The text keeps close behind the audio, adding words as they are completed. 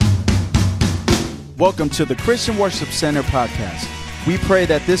Welcome to the Christian Worship Center podcast. We pray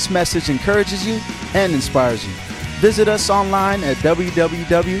that this message encourages you and inspires you. Visit us online at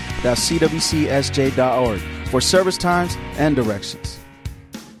www.cwcsj.org for service times and directions.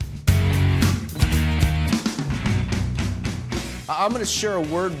 I'm going to share a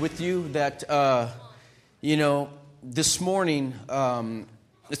word with you that, this morning,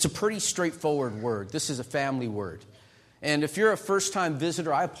 it's a pretty straightforward word. This is a family word. And if you're a first-time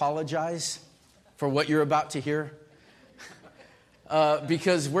visitor, I apologize for what you're about to hear.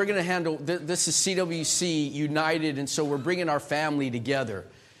 Because we're going to handle, this is CWC United, and so we're bringing our family together.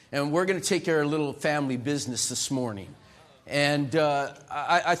 And we're going to take care of a little family business this morning. And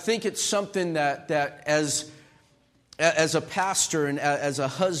I think it's something that as a pastor and as a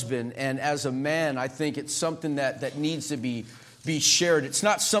husband and as a man, I think it's something that needs to be shared. It's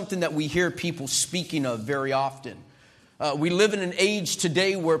not something that we hear people speaking of very often. We live in an age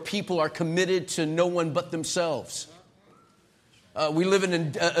today where people are committed to no one but themselves. We live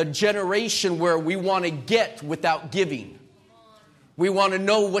in a generation where we want to get without giving. We want to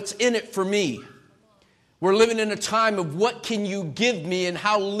know what's in it for me. We're living in a time of what can you give me and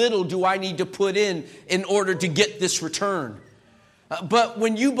how little do I need to put in order to get this return. But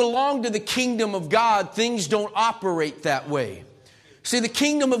when you belong to the kingdom of God, things don't operate that way. See, the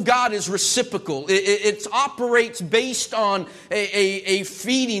kingdom of God is reciprocal. It operates based on a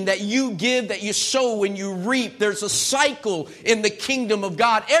feeding that you give, that you sow and you reap. There's a cycle in the kingdom of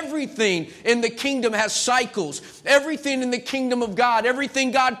God. Everything in the kingdom has cycles. Everything in the kingdom of God,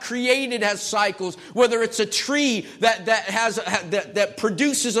 everything God created has cycles. Whether it's a tree that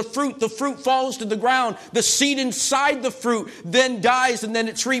produces a fruit, the fruit falls to the ground. The seed inside the fruit then dies, and then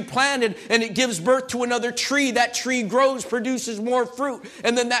it's replanted and it gives birth to another tree. That tree grows, produces more fruit,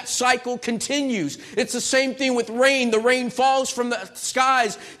 and then that cycle continues. It's the same thing with rain. The rain falls from the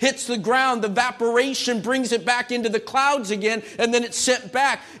skies, hits the ground, the evaporation brings it back into the clouds again, and then it's sent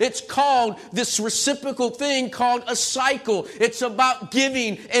back. It's called this reciprocal thing called a cycle. It's about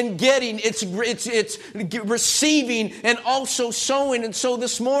giving and getting. It's receiving and also sowing. And so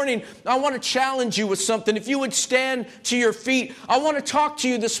this morning, I want to challenge you with something. If you would stand to your feet, I want to talk to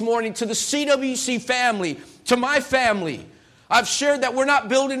you this morning, to the CWC family, to my family. I've shared that we're not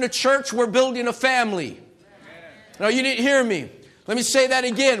building a church, we're building a family. No, you didn't hear me. Let me say that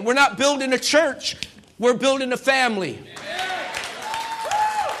again. We're not building a church, we're building a family.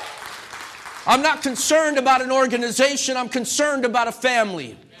 I'm not concerned about an organization, I'm concerned about a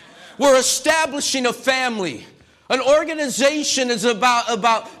family. We're establishing a family. An organization is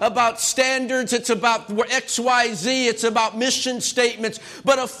about standards, it's about XYZ, it's about mission statements.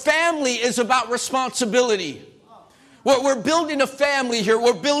 But a family is about responsibility. We're building a family here.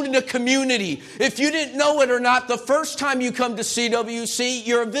 We're building a community. If you didn't know it or not, the first time you come to CWC,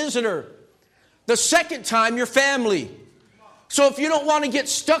 you're a visitor. The second time, you're family. So if you don't want to get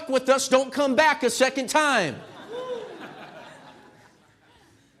stuck with us, don't come back a second time.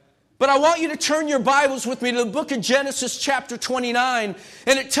 But I want you to turn your Bibles with me to the book of Genesis chapter 29.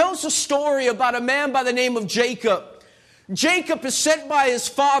 And it tells a story about a man by the name of Jacob. Jacob is sent by his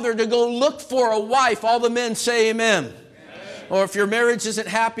father to go look for a wife. All the men say amen. Amen. Or if your marriage isn't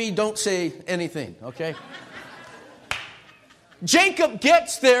happy, don't say anything, okay? Jacob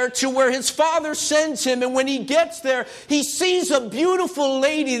gets there to where his father sends him, and when he gets there, he sees a beautiful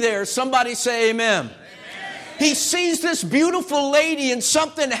lady there. Somebody say amen. Amen. He sees this beautiful lady, and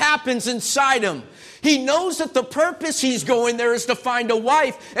something happens inside him. He knows that the purpose he's going there is to find a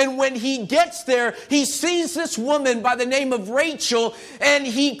wife. And when he gets there, he sees this woman by the name of Rachel, and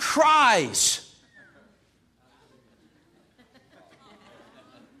he cries.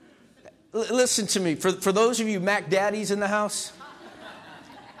 Listen to me. For those of you Mac Daddies in the house,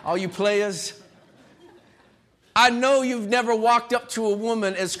 all you players, I know you've never walked up to a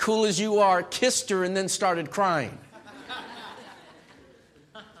woman as cool as you are, kissed her, and then started crying.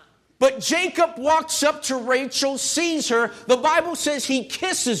 But Jacob walks up to Rachel, sees her. The Bible says he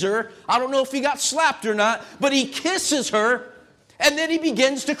kisses her. I don't know if he got slapped or not, but he kisses her, and then he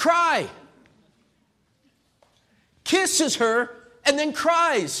begins to cry. Kisses her, and then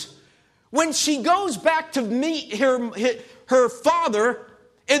cries. When she goes back to meet her father,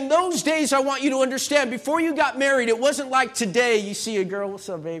 in those days, I want you to understand, before you got married, it wasn't like today. You see a girl, what's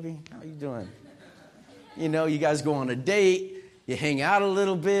up, baby? How you doing? You know, you guys go on a date. You hang out a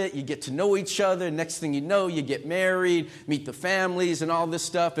little bit, you get to know each other. Next thing you know, you get married, meet the families and all this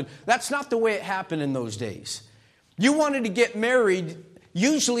stuff. And that's not the way it happened in those days. You wanted to get married,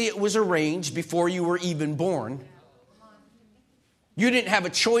 usually it was arranged before you were even born. You didn't have a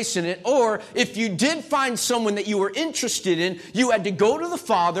choice in it. Or if you did find someone that you were interested in, you had to go to the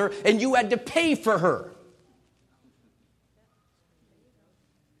father and you had to pay for her.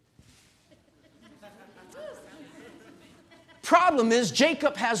 Problem is,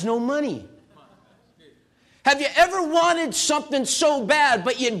 Jacob has no money. Have you ever wanted something so bad,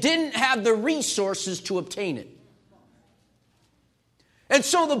 but you didn't have the resources to obtain it? And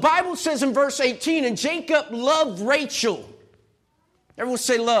so the Bible says in verse 18, and Jacob loved Rachel. Everyone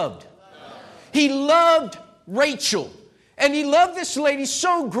say loved. He loved Rachel. And he loved this lady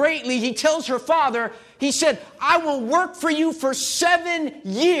so greatly, he tells her father, he said, I will work for you for 7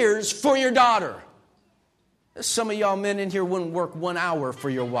 years for your daughter. Some of y'all men in here wouldn't work 1 hour for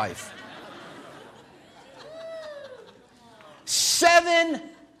your wife. 7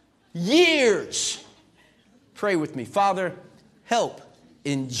 years. Pray with me. Father, help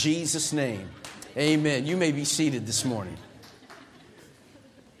in Jesus' name. Amen. You may be seated this morning.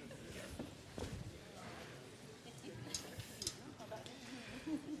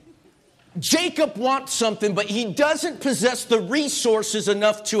 Jacob wants something, but he doesn't possess the resources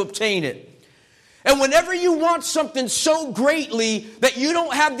enough to obtain it. And whenever you want something so greatly that you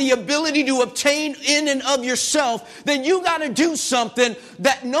don't have the ability to obtain in and of yourself, then you got to do something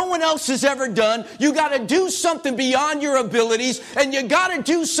that no one else has ever done. You got to do something beyond your abilities, and you got to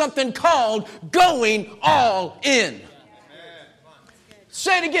do something called going all in.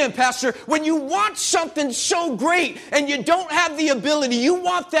 Say it again, Pastor. When you want something so great and you don't have the ability, you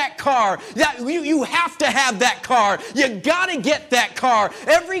want that car, that you have to have that car. You got to get that car.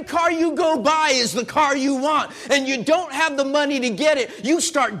 Every car you go by is the car you want, and you don't have the money to get it. You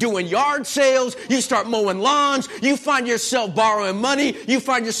start doing yard sales. You start mowing lawns. You find yourself borrowing money. You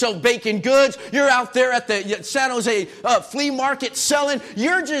find yourself baking goods. You're out there at the San Jose flea market selling.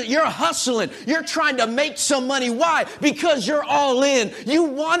 You're hustling. You're trying to make some money. Why? Because you're all in. You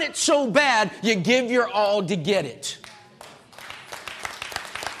want it so bad, you give your all to get it.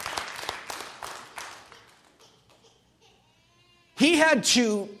 He had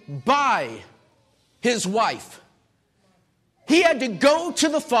to buy his wife. He had to go to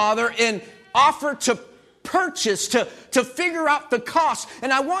the father and offer to purchase, to figure out the cost.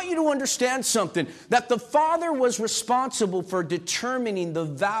 And I want you to understand something, that the father was responsible for determining the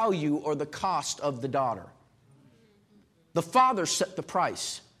value or the cost of the daughter. The father set the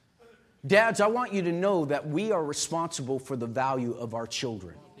price. Dads, I want you to know that we are responsible for the value of our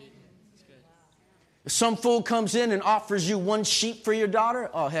children. If some fool comes in and offers you 1 sheep for your daughter,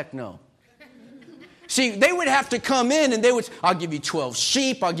 oh, heck no. See, they would have to come in and they would, I'll give you 12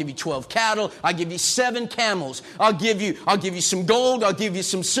 sheep, I'll give you 12 cattle, I'll give you 7 camels, I'll give you some gold, I'll give you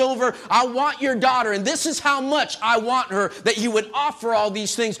some silver. I want your daughter, and this is how much I want her, that you would offer all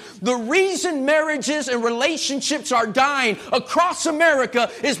these things. The reason marriages and relationships are dying across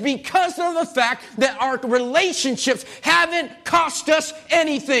America is because of the fact that our relationships haven't cost us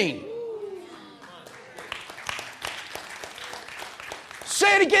anything.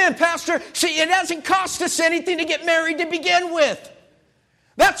 Say it again, Pastor. See, it hasn't cost us anything to get married to begin with.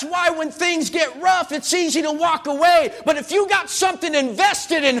 That's why when things get rough, it's easy to walk away. But if you got something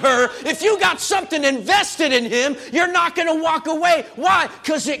invested in her, if you got something invested in him, you're not going to walk away. Why?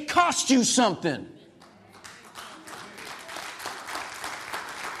 Because it cost you something.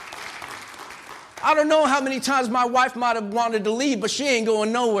 I don't know how many times my wife might have wanted to leave, but she ain't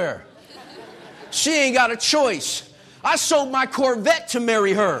going nowhere. She ain't got a choice. I sold my Corvette to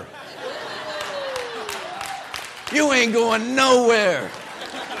marry her. You ain't going nowhere.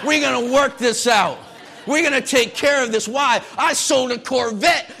 We're going to work this out. We're going to take care of this. Why? I sold a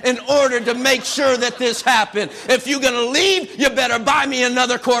Corvette in order to make sure that this happened. If you're going to leave, you better buy me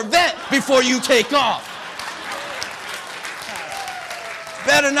another Corvette before you take off.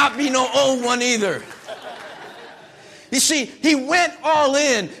 Better not be no old one either. You see, he went all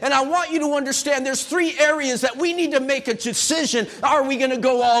in. And I want you to understand there's 3 areas that we need to make a decision. Are we going to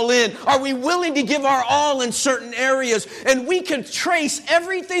go all in? Are we willing to give our all in certain areas? And we can trace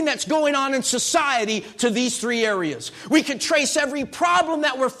everything that's going on in society to these 3 areas. We can trace every problem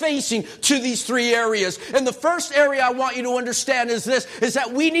that we're facing to these 3 areas. And the first area I want you to understand is this, is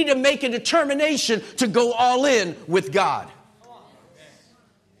that we need to make a determination to go all in with God.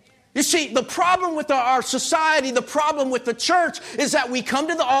 You see, the problem with our society, the problem with the church is that we come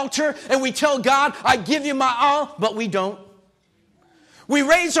to the altar and we tell God, I give you my all, but we don't. We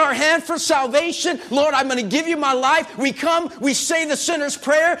raise our hand for salvation. Lord, I'm going to give you my life. We come, we say the sinner's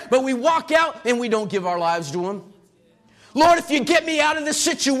prayer, but we walk out and we don't give our lives to him. Lord, if you get me out of this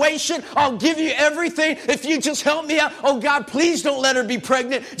situation, I'll give you everything. If you just help me out, oh God, please don't let her be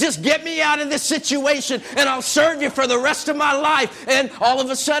pregnant. Just get me out of this situation and I'll serve you for the rest of my life. And all of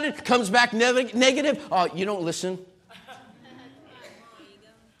a sudden, it comes back negative. Oh, you don't listen.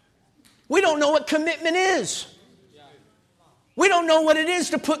 We don't know what commitment is. We don't know what it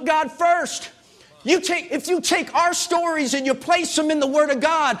is to put God first. If you take our stories and you place them in the Word of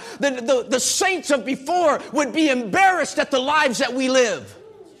God, the saints of before would be embarrassed at the lives that we live.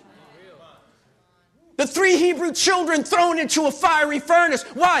 The 3 Hebrew children thrown into a fiery furnace.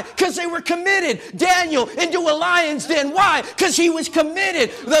 Why? Because they were committed. Daniel into a lion's den. Why? Because he was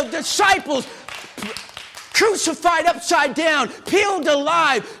committed. The disciples crucified upside down, peeled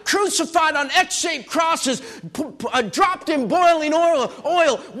alive, crucified on X-shaped crosses, dropped in boiling oil.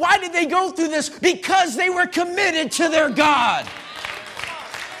 Why did they go through this? Because they were committed to their God.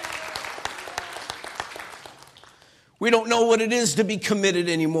 We don't know what it is to be committed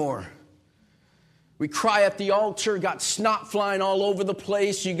anymore. We cry at the altar, got snot flying all over the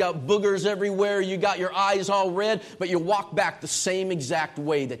place, you got boogers everywhere, you got your eyes all red, but you walk back the same exact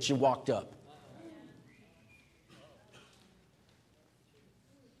way that you walked up.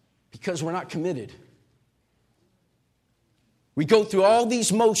 Because we're not committed. We go through all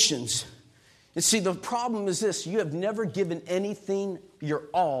these motions. And see, the problem is this. You have never given anything your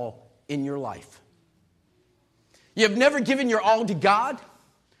all in your life. You have never given your all to God.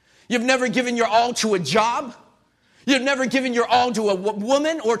 You've never given your all to a job. You've never given your all to a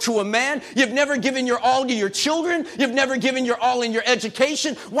woman or to a man. You've never given your all to your children. You've never given your all in your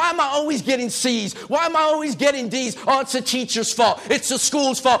education. Why am I always getting C's? Why am I always getting D's? Oh, it's the teacher's fault. It's the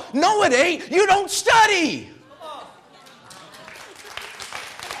school's fault. No, it ain't. You don't study.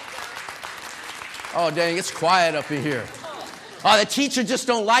 Oh, dang, it's quiet up in here. Oh, the teacher just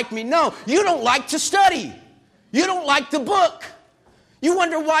don't like me. No, you don't like to study. You don't like the book. You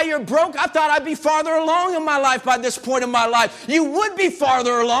wonder why you're broke? I thought I'd be farther along in my life by this point in my life. You would be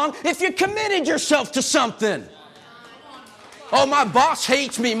farther along if you committed yourself to something. Oh, my boss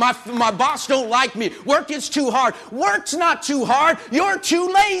hates me. My boss don't like me. Work is too hard. Work's not too hard. You're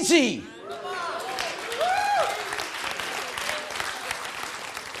too lazy.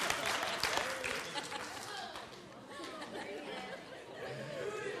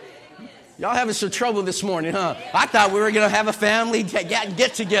 Y'all having some trouble this morning, huh? I thought we were going to have a family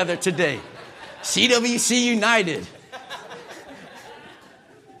get together today. CWC United.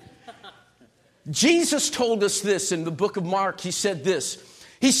 Jesus told us this in the book of Mark. He said this.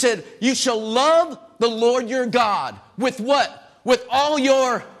 He said, you shall love the Lord your God with what? With all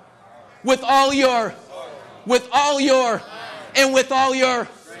your, and with all your.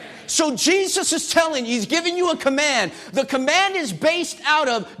 So Jesus is telling you, he's giving you a command. The command is based out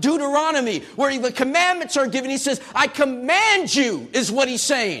of Deuteronomy, where the commandments are given. He says, I command you, is what he's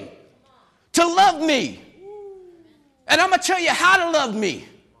saying, to love me. And I'm going to tell you how to love me.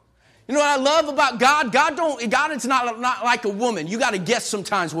 You know what I love about God? God is not like a woman. You got to guess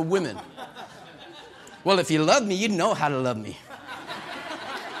sometimes with women. Well, if you love me, you know how to love me.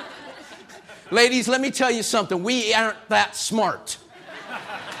 Ladies, let me tell you something. We aren't that smart.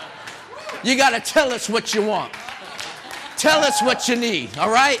 You got to tell us what you want. Tell us what you need,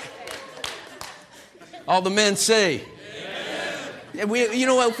 all right? All the men say. You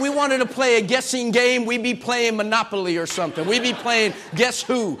know, if we wanted to play a guessing game, we'd be playing Monopoly or something. We'd be playing Guess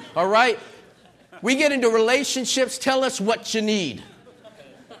Who, all right? We get into relationships, tell us what you need.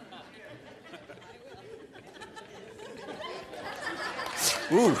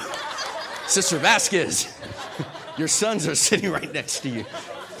 Ooh, Sister Vasquez, your sons are sitting right next to you.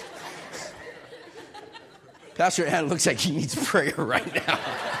 Pastor Ann looks like he needs prayer right now.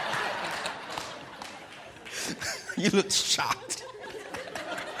 You look shocked.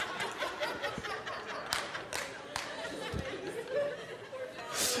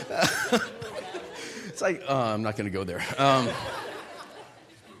 It's like, I'm not going to go there.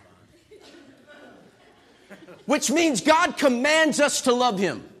 Which means God commands us to love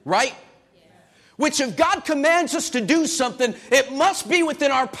him, right? Which if God commands us to do something, it must be within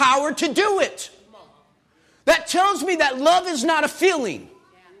our power to do it. That tells me that love is not a feeling.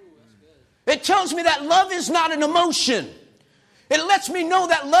 It tells me that love is not an emotion. It lets me know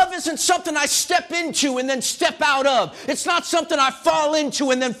that love isn't something I step into and then step out of. It's not something I fall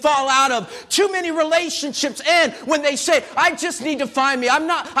into and then fall out of. Too many relationships end when they say, I just need to find me.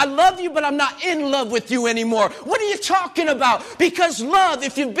 I love you, but I'm not in love with you anymore. What are you talking about? Because love,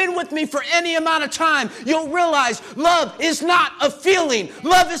 if you've been with me for any amount of time, you'll realize love is not a feeling.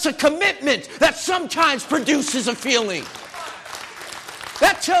 Love is a commitment that sometimes produces a feeling.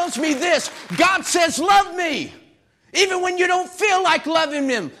 That tells me this. God says, love me. Even when you don't feel like loving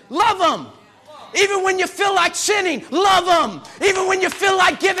him, love him. Even when you feel like sinning, love him. Even when you feel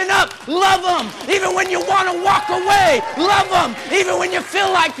like giving up, love him. Even when you want to walk away, love him. Even when you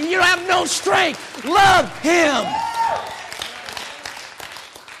feel like you have no strength, love him.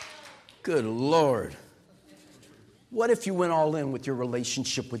 Good Lord. What if you went all in with your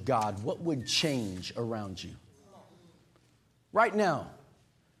relationship with God? What would change around you? Right now,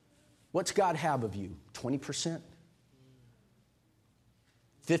 what's God have of you? 20%?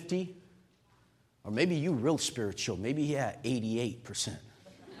 50%? Or maybe you real spiritual. Maybe he had 88%.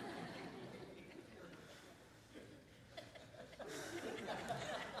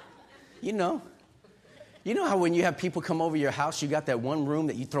 You know how when you have people come over your house, you got that one room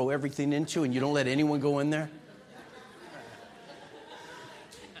that you throw everything into and you don't let anyone go in there?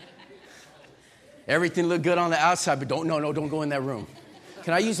 Everything look good on the outside, but don't go in that room.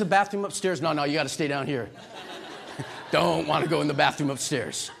 Can I use the bathroom upstairs? No, you got to stay down here. Don't want to go in the bathroom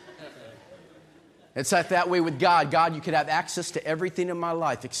upstairs. It's like that way with God. God, you could have access to everything in my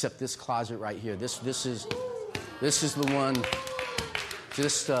life except this closet right here. This is the one.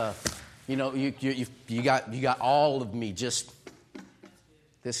 Just you got all of me. Just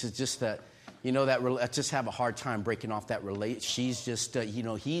this is just that. I just have a hard time breaking off that relate. She's just,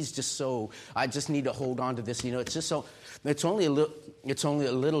 he's just so, I just need to hold on to this. It's just so, it's only a little,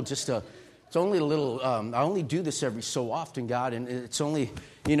 I only do this every so often, God. And it's only,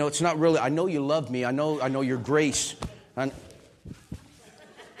 it's not really, I know you love me. I know your grace. I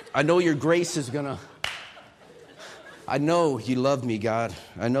know your grace is going to, I know you love me, God.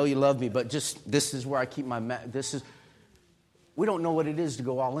 I know you love me, but just, this is where I keep we don't know what it is to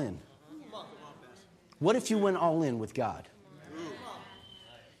go all in. What if you went all in with God?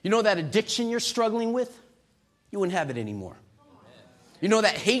 You know that addiction you're struggling with? You wouldn't have it anymore. You know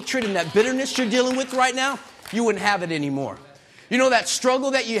that hatred and that bitterness you're dealing with right now? You wouldn't have it anymore. You know that struggle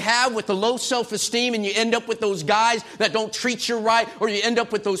that you have with the low self-esteem and you end up with those guys that don't treat you right, or you end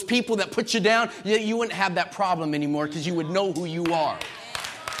up with those people that put you down? You wouldn't have that problem anymore because you would know who you are.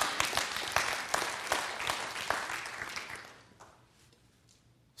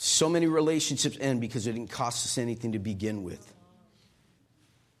 So many relationships end because it didn't cost us anything to begin with.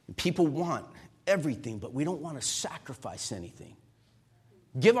 People want everything, but we don't want to sacrifice anything.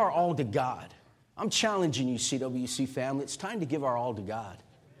 Give our all to God. I'm challenging you, CWC family. It's time to give our all to God.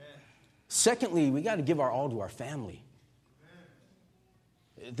 Secondly, we got to give our all to our family.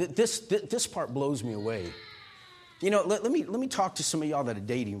 This part blows me away. Let me talk to some of y'all that are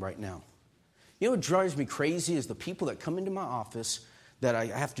dating right now. What drives me crazy is the people that come into my office that I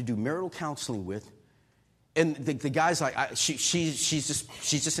have to do marital counseling with, and the guy's like, she's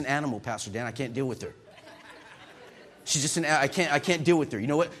just an animal, Pastor Dan. I can't deal with her. She's just I can't deal with her. You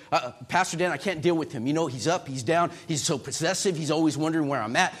know what, Pastor Dan, I can't deal with him. He's up, he's down, he's so possessive. He's always wondering where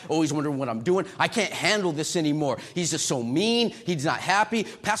I'm at, always wondering what I'm doing. I can't handle this anymore. He's just so mean. He's not happy.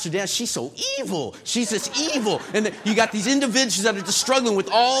 Pastor Dan, she's so evil. She's just evil. And you got these individuals that are just struggling with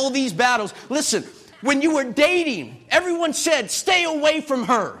all these battles. Listen. When you were dating, everyone said, stay away from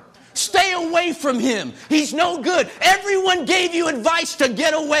her. Stay away from him. He's no good. Everyone gave you advice to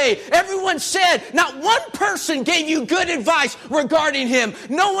get away. Everyone said, not one person gave you good advice regarding him.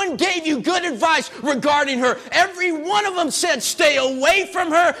 No one gave you good advice regarding her. Every one of them said, stay away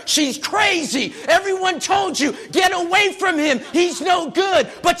from her. She's crazy. Everyone told you, get away from him. He's no good.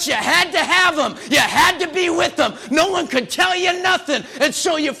 But you had to have him. You had to be with him. No one could tell you nothing. And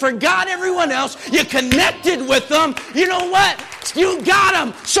so you forgot everyone else. You connected with them. You know what? You got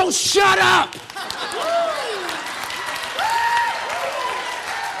him. So shut up.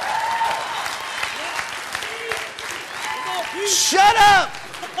 Shut up.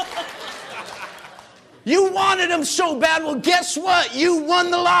 You wanted him so bad. Well, guess what? You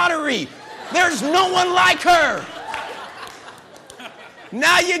won the lottery. There's no one like her.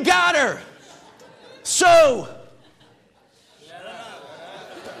 Now you got her. So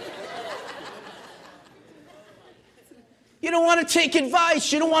you don't want to take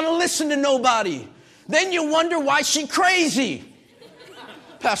advice. You don't want to listen to nobody. Then you wonder why she's crazy.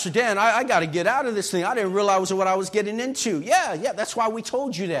 Pastor Dan, I got to get out of this thing. I didn't realize what I was getting into. Yeah, that's why we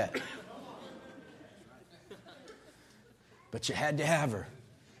told you that. But you had to have her.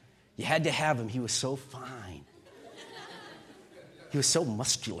 You had to have him. He was so fine. He was so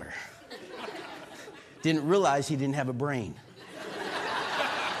muscular. Didn't realize he didn't have a brain.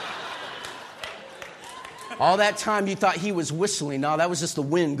 All that time you thought he was whistling. No, that was just the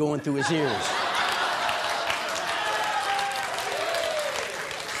wind going through his ears.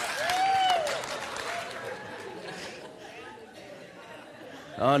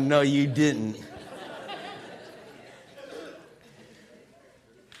 Oh, no, you didn't.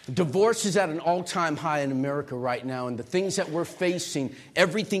 Divorce is at an all-time high in America right now, and the things that we're facing,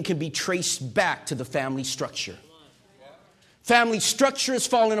 everything can be traced back to the family structure. Family structure is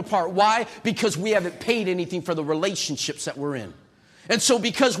falling apart. Why? Because we haven't paid anything for the relationships that we're in. And so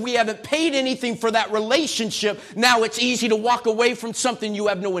because we haven't paid anything for that relationship, now it's easy to walk away from something you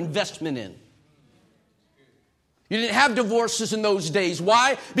have no investment in. You didn't have divorces in those days.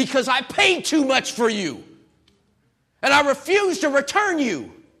 Why? Because I paid too much for you. And I refuse to return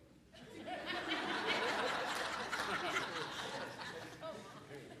you.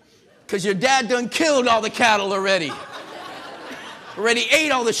 Because your dad done killed all the cattle already. Already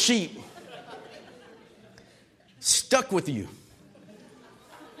ate all the sheep. Stuck with you.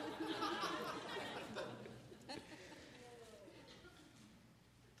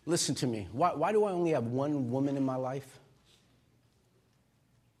 Listen to me. Why do I only have one woman in my life?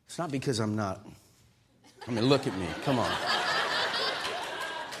 It's not because I'm not. I mean, look at me. Come on.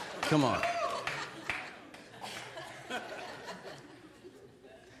 Come on.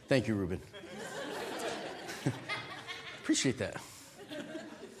 Thank you, Ruben. Appreciate that.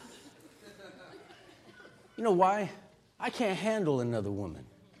 You know why? I can't handle another woman.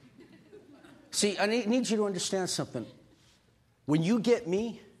 See, I need you to understand something. When you get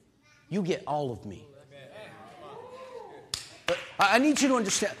me, you get all of me. But I need you to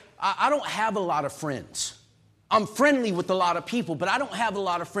understand, I don't have a lot of friends. I'm friendly with a lot of people, but I don't have a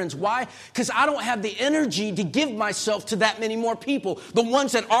lot of friends. Why? Because I don't have the energy to give myself to that many more people. The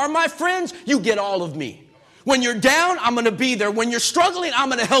ones that are my friends, you get all of me. When you're down, I'm going to be there. When you're struggling, I'm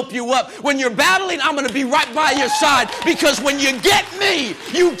going to help you up. When you're battling, I'm going to be right by your side. Because when you get me,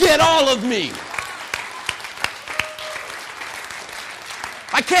 you get all of me.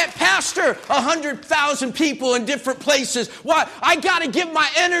 I can't pastor 100,000 people in different places. Why? I got to give my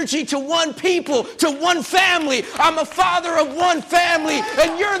energy to one people, to one family. I'm a father of one family,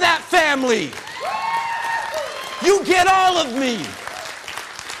 and you're that family. You get all of me.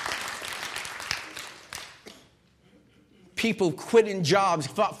 People quitting jobs,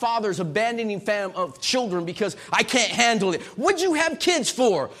 fathers abandoning children because I can't handle it. What'd you have kids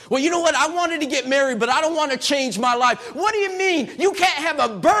for? Well, you know what? I wanted to get married, but I don't want to change my life. What do you mean? You can't have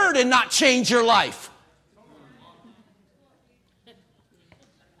a bird and not change your life.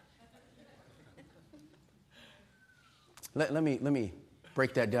 Let me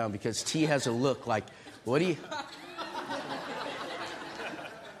break that down because T has a look like, what do you...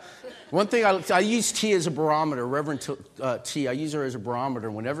 One thing, I use T as a barometer, Reverend T. I use her as a barometer.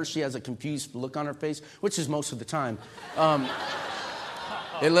 Whenever she has a confused look on her face, which is most of the time,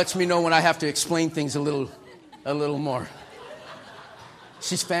 it lets me know when I have to explain things a little more.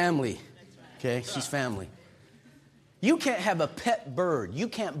 She's family, okay? She's family. You can't have a pet bird. You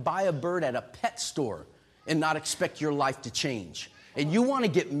can't buy a bird at a pet store and not expect your life to change. And you want to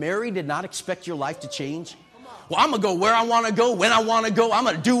get married and not expect your life to change? Well, I'm going to go where I want to go, when I want to go. I'm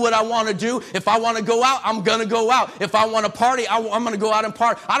going to do what I want to do. If I want to go out, I'm going to go out. If I want to party, I'm going to go out and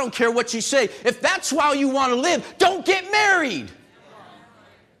party. I don't care what you say. If that's how you want to live, don't get married.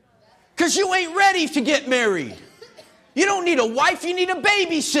 Because you ain't ready to get married. You don't need a wife, you need a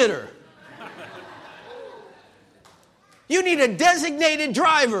babysitter. You need a designated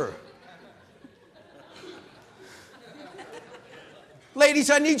driver. Ladies,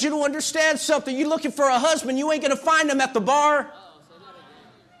 I need you to understand something. You're looking for a husband. You ain't going to find him at the bar.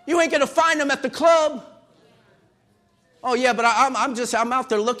 You ain't going to find him at the club. Oh, yeah, but I'm out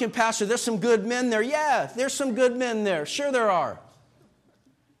there looking, Pastor. There's some good men there. Yeah, there's some good men there. Sure there are.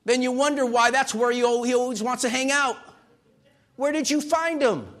 Then you wonder why that's where he always wants to hang out. Where did you find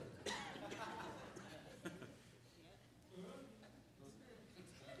him?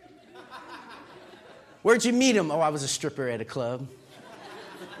 Where'd you meet him? Oh, I was a stripper at a club.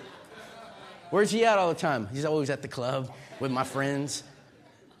 Where's he at all the time? He's always at the club with my friends.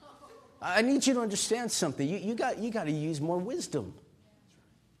 I need you to understand something. You got to use more wisdom.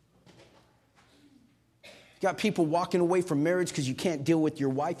 You got people walking away from marriage because you can't deal with your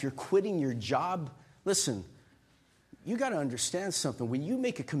wife. You're quitting your job. Listen, you got to understand something. When you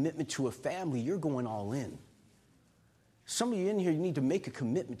make a commitment to a family, you're going all in. Some of you in here, you need to make a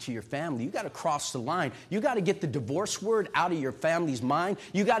commitment to your family. You got to cross the line. You got to get the divorce word out of your family's mind.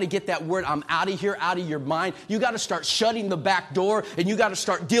 You got to get that word, I'm out of here, out of your mind. You got to start shutting the back door, and you got to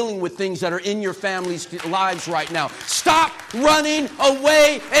start dealing with things that are in your family's lives right now. Stop running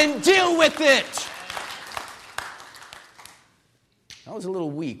away and deal with it. That was a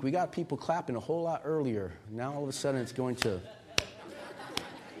little weak. We got people clapping a whole lot earlier. Now all of a sudden it's going to...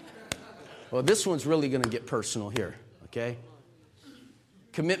 Well, this one's really going to get personal here. Okay?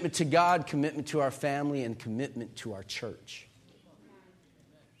 Commitment to God, commitment to our family, and commitment to our church.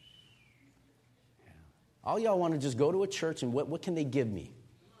 All y'all want to just go to a church and what can they give me?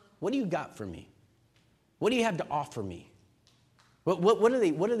 What do you got for me? What do you have to offer me? What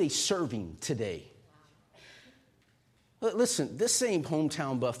are they serving today? Listen, this ain't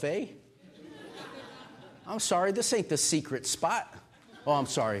Hometown Buffet. I'm sorry, this ain't the secret spot. Oh, I'm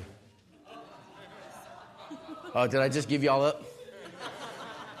sorry. Oh, did I just give y'all up?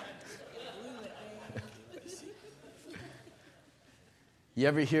 You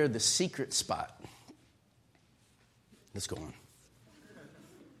ever hear the secret spot? Let's go on.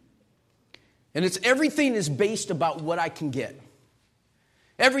 And everything is based about what I can get.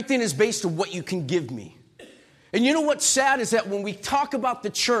 Everything is based on what you can give me. And you know what's sad is that when we talk about the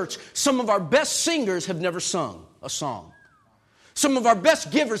church, some of our best singers have never sung a song. Some of our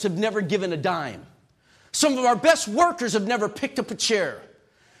best givers have never given a dime. Some of our best workers have never picked up a chair.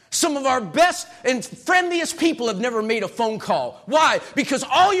 Some of our best and friendliest people have never made a phone call. Why? Because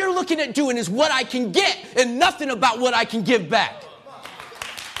all you're looking at doing is what I can get and nothing about what I can give back.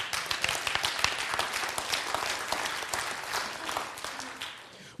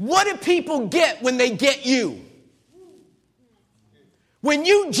 What do people get when they get you? When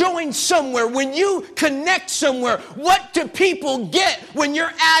you join somewhere, when you connect somewhere, what do people get when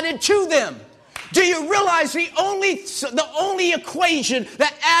you're added to them? Do you realize the only equation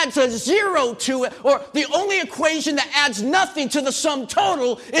that adds a zero to it, or the only equation that adds nothing to the sum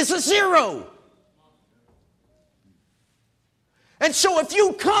total is a zero? And so if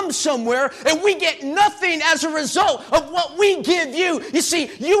you come somewhere and we get nothing as a result of what we give you, you see,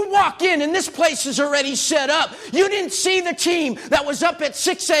 you walk in and this place is already set up. You didn't see the team that was up at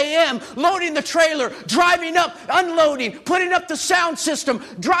 6 a.m. loading the trailer, driving up, unloading, putting up the sound system,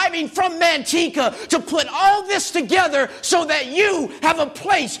 driving from Manteca to put all this together so that you have a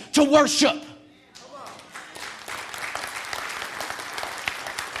place to worship.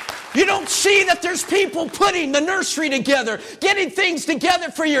 You don't see that there's people putting the nursery together, getting things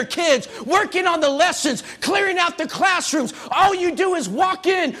together for your kids, working on the lessons, clearing out the classrooms. All you do is walk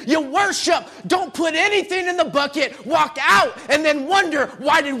in, you worship, don't put anything in the bucket, walk out, and then wonder,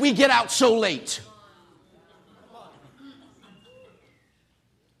 why did we get out so late?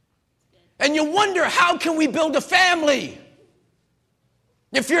 And you wonder, how can we build a family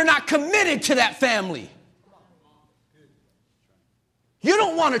if you're not committed to that family? You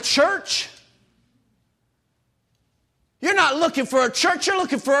don't want a church. You're not looking for a church, you're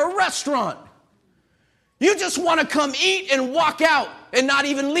looking for a restaurant. You just want to come eat and walk out and not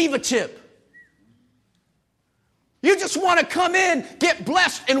even leave a tip. You just want to come in, get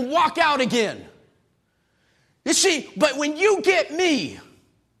blessed, and walk out again. You see, but when you get me,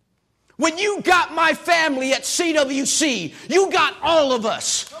 when you got my family at CWC, you got all of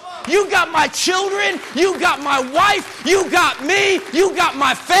us. You got my children, you got my wife, you got me, you got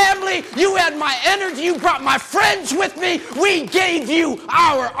my family, you had my energy, you brought my friends with me. We gave you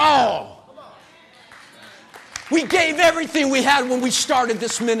our all. We gave everything we had when we started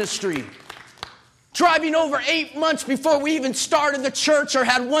this ministry. Driving over 8 months before we even started the church or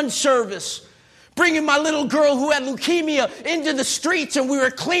had one service. Bringing my little girl who had leukemia into the streets, and we were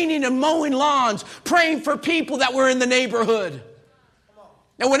cleaning and mowing lawns, praying for people that were in the neighborhood.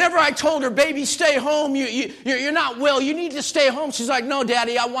 And whenever I told her, baby, stay home, you're not well, you need to stay home. She's like, no,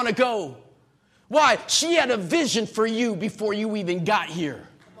 Daddy, I want to go. Why? She had a vision for you before you even got here.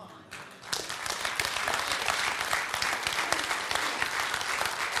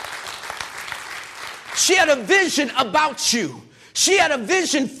 She had a vision about you. She had a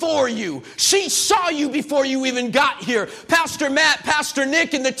vision for you. She saw you before you even got here. Pastor Matt, Pastor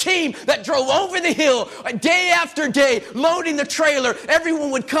Nick, and the team that drove over the hill day after day, loading the trailer.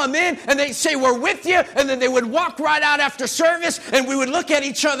 Everyone would come in and they'd say, we're with you. And then they would walk right out after service and we would look at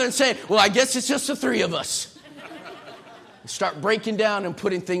each other and say, well, I guess it's just the three of us. Start breaking down and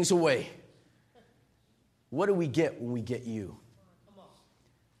putting things away. What do we get when we get you?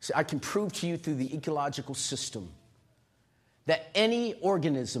 See, I can prove to you through the ecological system that any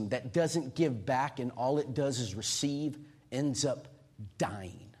organism that doesn't give back and all it does is receive ends up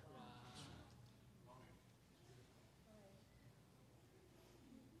dying.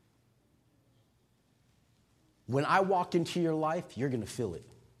 When I walk into your life, you're going to feel it.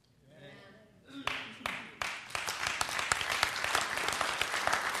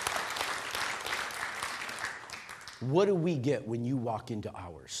 What do we get when you walk into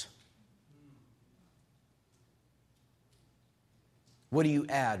ours? What do you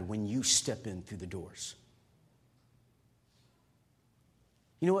add when you step in through the doors?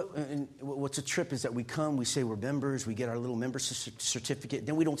 You know what? And what's a trip is that we come, we say we're members, we get our little member certificate,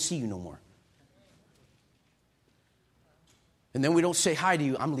 then we don't see you no more. And then we don't say hi to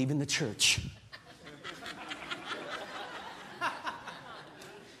you, I'm leaving the church.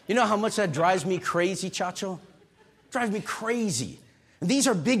 You know how much that drives me crazy, Chacho? Drives me crazy. And these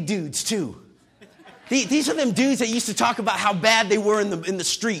are big dudes, too. These are them dudes that used to talk about how bad they were in the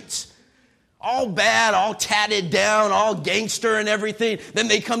streets. All bad, all tatted down, all gangster and everything. Then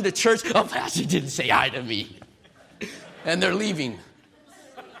they come to church. Oh, pastor didn't say hi to me. And they're leaving.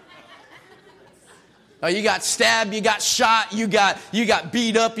 Oh, you got stabbed, you got shot, you got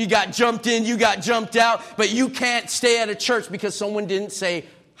beat up, you got jumped in, you got jumped out, but you can't stay at a church because someone didn't say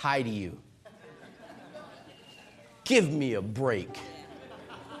hi to you. Give me a break.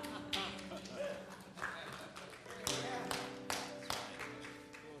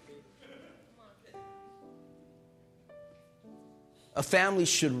 A family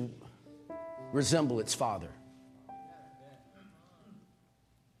should resemble its father.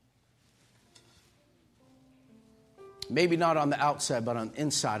 Maybe not on the outside, but on the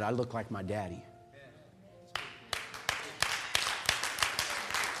inside, I look like my daddy.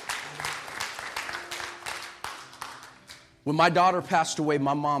 When my daughter passed away,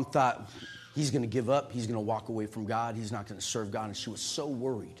 my mom thought, he's going to give up. He's going to walk away from God. He's not going to serve God. And she was so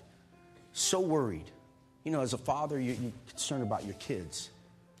worried. So worried. You know, as a father, you're concerned about your kids.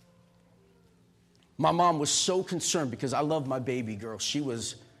 My mom was so concerned because I love my baby girl. She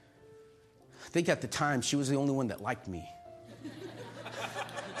was, I think at the time, she was the only one that liked me.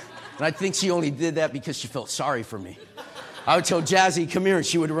 And I think she only did that because she felt sorry for me. I would tell Jazzy, come here, and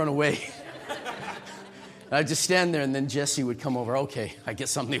she would run away. And I'd just stand there, and then Jessie would come over. Okay, I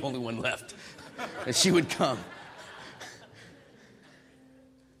guess I'm the only one left. And she would come.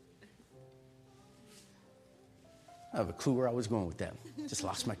 I have a clue where I was going with that. Just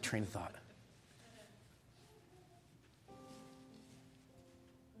lost my train of thought.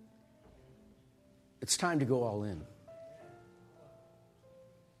 It's time to go all in.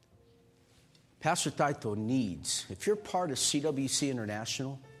 Pastor Taito needs, if you're part of CWC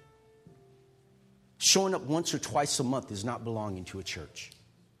International, showing up once or twice a month is not belonging to a church.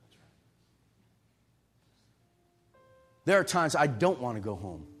 There are times I don't want to go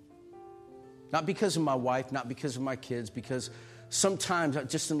home. Not because of my wife, not because of my kids, because sometimes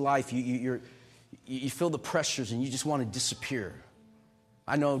just in life you feel the pressures and you just want to disappear.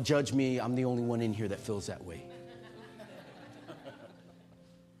 I know, judge me, I'm the only one in here that feels that way.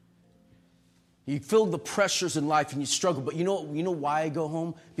 You feel the pressures in life and you struggle, but you know why I go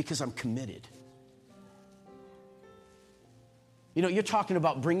home? Because I'm committed. You know, you're talking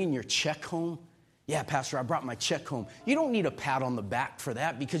about bringing your check home. Yeah, Pastor, I brought my check home. You don't need a pat on the back for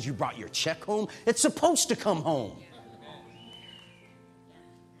that because you brought your check home. It's supposed to come home.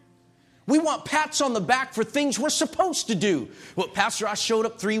 We want pats on the back for things we're supposed to do. Well, Pastor, I showed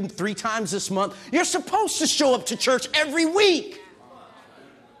up three times this month. You're supposed to show up to church every week.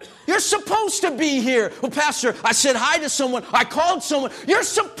 You're supposed to be here. Well, Pastor, I said hi to someone. I called someone. You're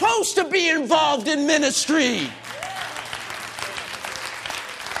supposed to be involved in ministry.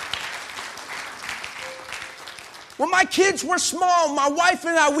 When my kids were small, my wife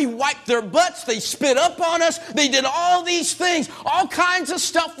and I, we wiped their butts. They spit up on us. They did all these things. All kinds of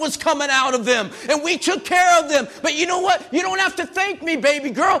stuff was coming out of them. And we took care of them. But you know what? You don't have to thank me,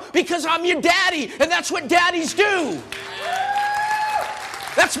 baby girl, because I'm your daddy. And that's what daddies do.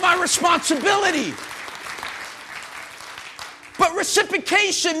 That's my responsibility. But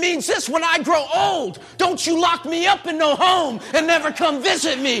reciprocation means this: when I grow old, don't you lock me up in no home and never come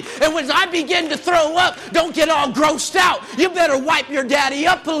visit me. And when I begin to throw up, don't get all grossed out. You better wipe your daddy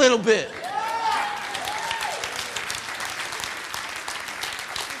up a little bit.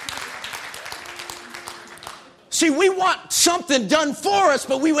 See, we want something done for us,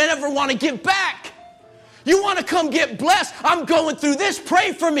 but we never want to give back. You want to come get blessed? I'm going through this.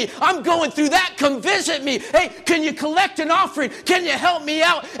 Pray for me. I'm going through that. Come visit me. Hey, can you collect an offering? Can you help me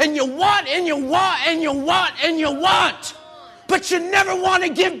out? And you want, and you want, and you want, and you want. But you never want to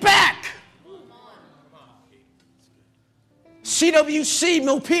give back. CWC,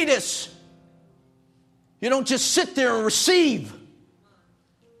 Milpitas. You don't just sit there and receive.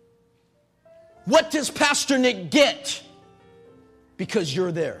 What does Pastor Nick get? Because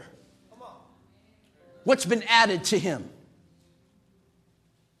you're there. What's been added to him?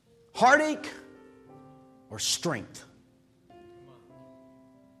 Heartache or strength?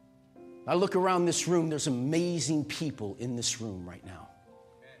 I look around this room, there's amazing people in this room right now.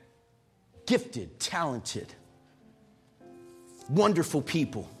 Gifted, talented, wonderful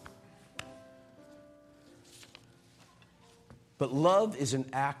people. But love is an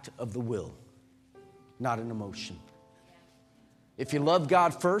act of the will, not an emotion. If you love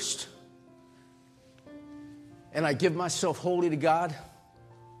God first, and I give myself wholly to God,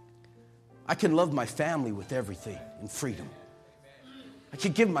 I can love my family with everything and freedom. I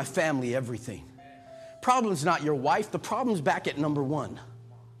could give my family everything. Problem's not your wife. The problem's back at number one.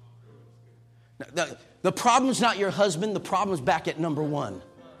 The problem's not your husband. The problem's back at number one.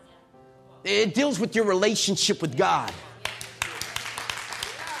 It deals with your relationship with God.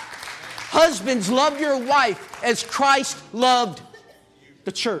 Husbands, love your wife as Christ loved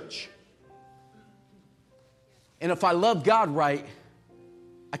the church. And if I love God right,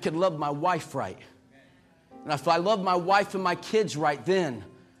 I can love my wife right. And if I love my wife and my kids right, then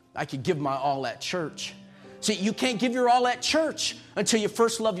I could give my all at church. See, you can't give your all at church until you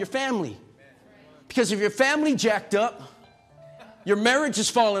first love your family. Because if your family jacked up, your marriage is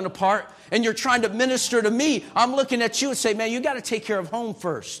falling apart, and you're trying to minister to me, I'm looking at you and say, man, you got to take care of home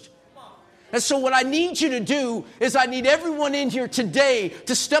first. And so what I need you to do is I need everyone in here today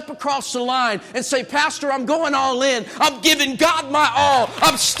to step across the line and say, Pastor, I'm going all in. I'm giving God my all.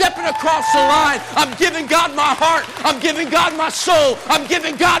 I'm stepping across the line. I'm giving God my heart. I'm giving God my soul. I'm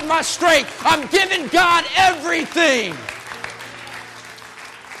giving God my strength. I'm giving God everything.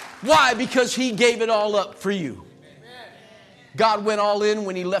 Why? Because He gave it all up for you. God went all in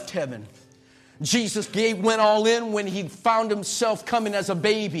when He left heaven. Jesus went all in when He found Himself coming as a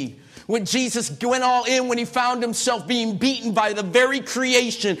baby. When Jesus went all in when He found Himself being beaten by the very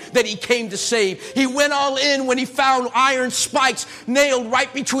creation that He came to save. He went all in when He found iron spikes nailed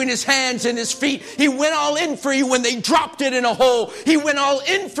right between His hands and His feet. He went all in for you when they dropped it in a hole. He went all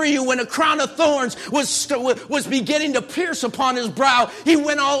in for you when a crown of thorns was beginning to pierce upon His brow. He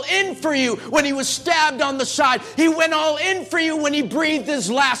went all in for you when He was stabbed on the side. He went all in for you when He breathed His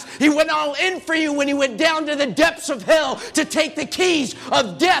last. He went all in for you when He went down to the depths of hell to take the keys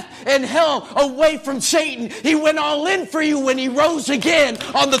of death and hell away from Satan. He went all in for you when He rose again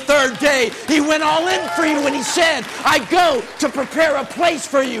on the third day. He went all in for you when He said, I go to prepare a place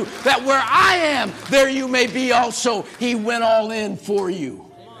for you, that where I am, there you may be also. He went all in for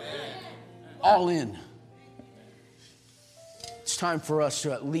you. All in. It's time for us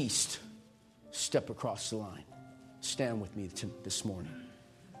to at least step across the line. Stand with me this morning.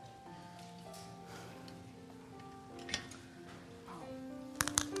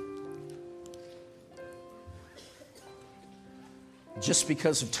 Just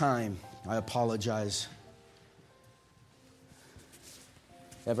because of time, I apologize.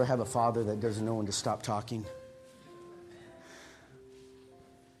 Ever have a father that doesn't know when to stop talking?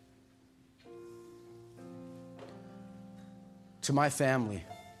 To my family,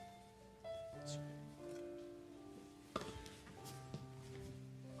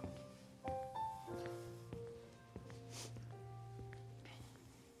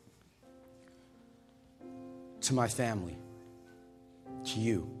 to my family, to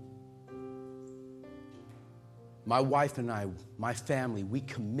you. My wife and I, my family, we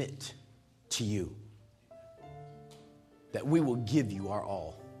commit to you that we will give you our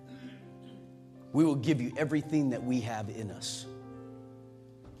all. We will give you everything that we have in us.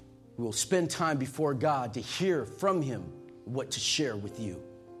 We will spend time before God to hear from Him what to share with you.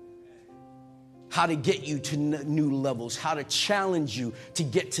 How to get you to new levels, how to challenge you to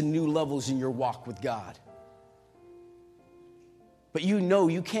get to new levels in your walk with God. But you know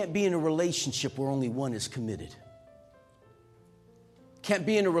you can't be in a relationship where only one is committed. Can't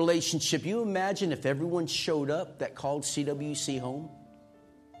be in a relationship. You imagine if everyone showed up that called CWC home?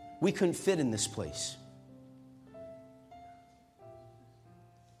 We couldn't fit in this place.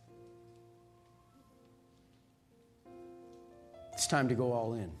 It's time to go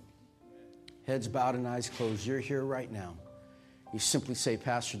all in. Heads bowed and eyes closed. You're here right now. You simply say,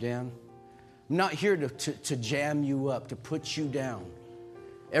 Pastor Dan, I'm not here to jam you up, to put you down.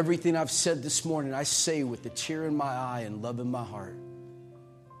 Everything I've said this morning, I say with a tear in my eye and love in my heart.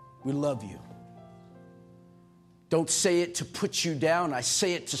 We love you. Don't say it to put you down. I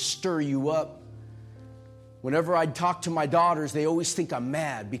say it to stir you up. Whenever I talk to my daughters, they always think I'm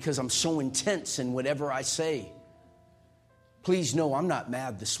mad because I'm so intense in whatever I say. Please know I'm not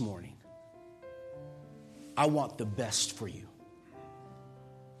mad this morning. I want the best for you.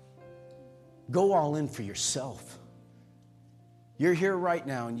 Go all in for yourself. You're here right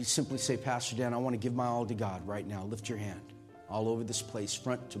now and you simply say, Pastor Dan, I want to give my all to God right now. Lift your hand all over this place,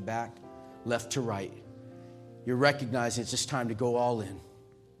 front to back, left to right. You're recognizing it's just time to go all in.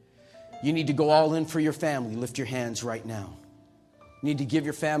 You need to go all in for your family. Lift your hands right now. You need to give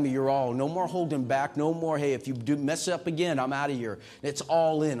your family your all. No more holding back. No more, hey, if you do mess up again, I'm out of here. It's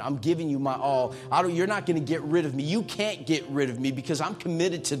all in. I'm giving you my all. You're not going to get rid of me. You can't get rid of me because I'm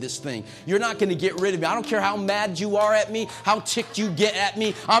committed to this thing. You're not going to get rid of me. I don't care how mad you are at me, how ticked you get at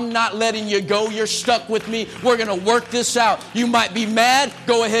me. I'm not letting you go. You're stuck with me. We're going to work this out. You might be mad.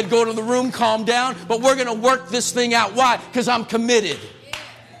 Go ahead, go to the room, calm down. But we're going to work this thing out. Why? Because I'm committed.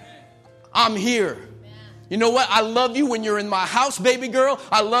 I'm here. You know what? I love you when you're in my house, baby girl.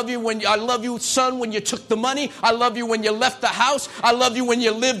 I love you, son, when you took the money. I love you when you left the house. I love you when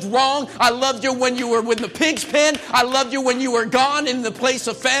you lived wrong. I loved you when you were in the pig's pen. I loved you when you were gone in the place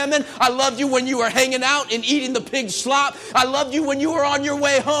of famine. I loved you when you were hanging out and eating the pig's slop. I loved you when you were on your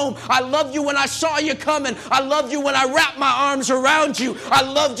way home. I loved you when I saw you coming. I loved you when I wrapped my arms around you. I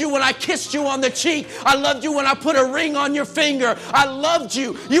loved you when I kissed you on the cheek. I loved you when I put a ring on your finger. I loved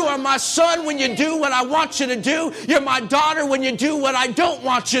you. You are my son when you do what I want you to do. You're my daughter when you do what I don't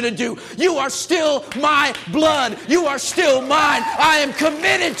want you to do. You are still my blood. You are still mine. I am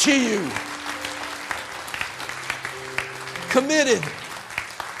committed to you. Committed.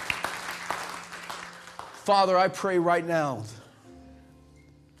 Father, I pray right now,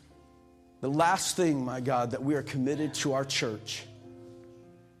 the last thing, my God, that we are committed to our church.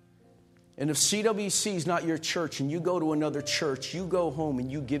 And if CWC is not your church and you go to another church, you go home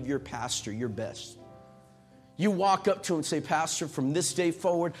and you give your pastor your best. You walk up to him and say, Pastor, from this day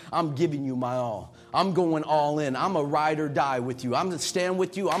forward, I'm giving you my all. I'm going all in. I'm a ride or die with you. I'm going to stand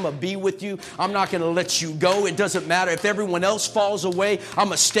with you. I'm going to be with you. I'm not going to let you go. It doesn't matter if everyone else falls away. I'm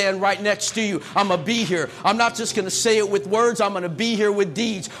going to stand right next to you. I'm going to be here. I'm not just going to say it with words. I'm going to be here with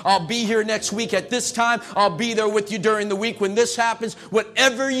deeds. I'll be here next week at this time. I'll be there with you during the week when this happens.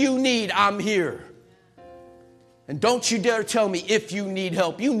 Whatever you need, I'm here. And don't you dare tell me if you need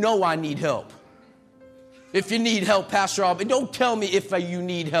help. You know I need help. If you need help, Pastor Albert, don't tell me if you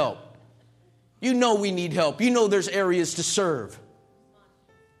need help. You know we need help. You know there's areas to serve.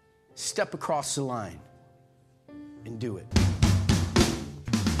 Step across the line and do it.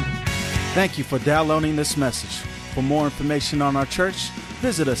 Thank you for downloading this message. For more information on our church,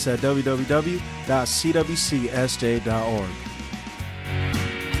 visit us at www.cwcsj.org.